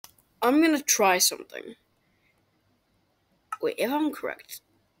I'm gonna try something. Wait, if I'm correct.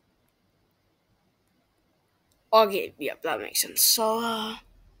 Okay, yep, that makes sense. So, that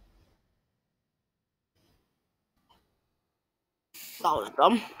was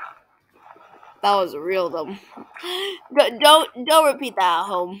dumb. That was real dumb. Don't repeat that at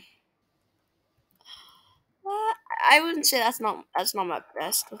home. I wouldn't say that's not my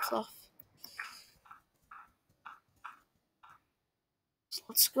best of stuff. So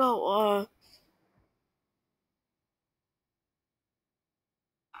let's go.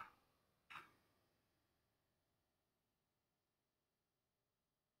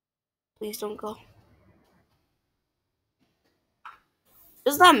 Please don't go. What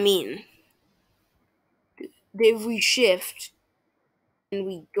does that mean? If we shift and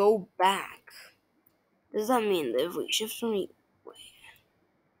we go back, does that mean that if we shift and we wait?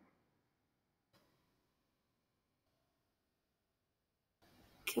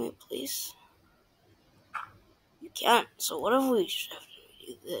 Can we please? You can't. So what if we shift and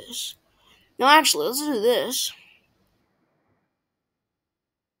we do this? No, actually, let's do this.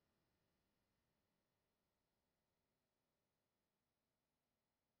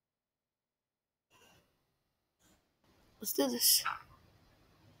 Let's do this.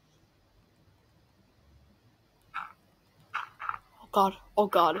 Oh god. Oh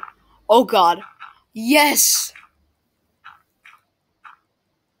god. Oh god. Yes.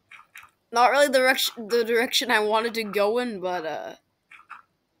 Not really the direction I wanted to go in, but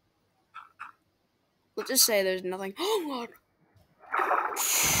let's just say there's nothing. Oh god.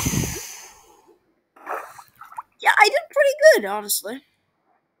 Yeah, I did pretty good, honestly.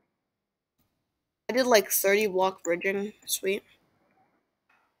 I did like 30 block bridging. Sweet.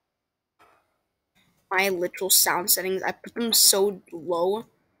 My literal sound settings, I put them so low or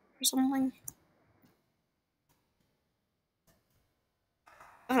something.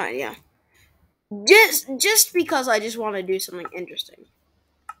 I have no idea. Just because I just want to do something interesting.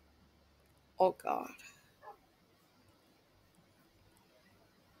 Oh god.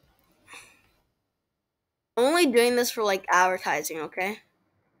 I'm only doing this for like advertising, okay?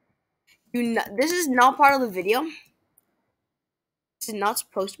 This is not part of the video. This is not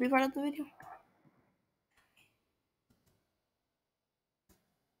supposed to be part of the video.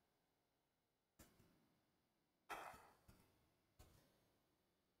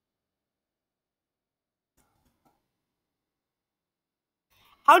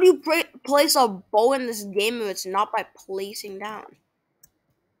 How do you place a bow in this game if it's not by placing down?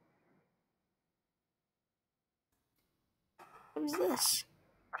 What is this?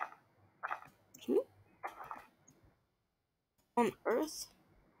 Can you on Earth?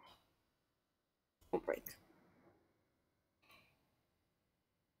 Don't break.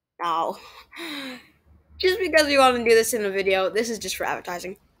 No. Just because you want to do this in a video, this is just for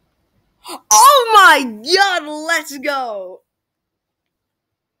advertising. Oh my god, let's go!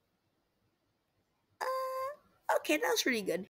 Okay, that was pretty good.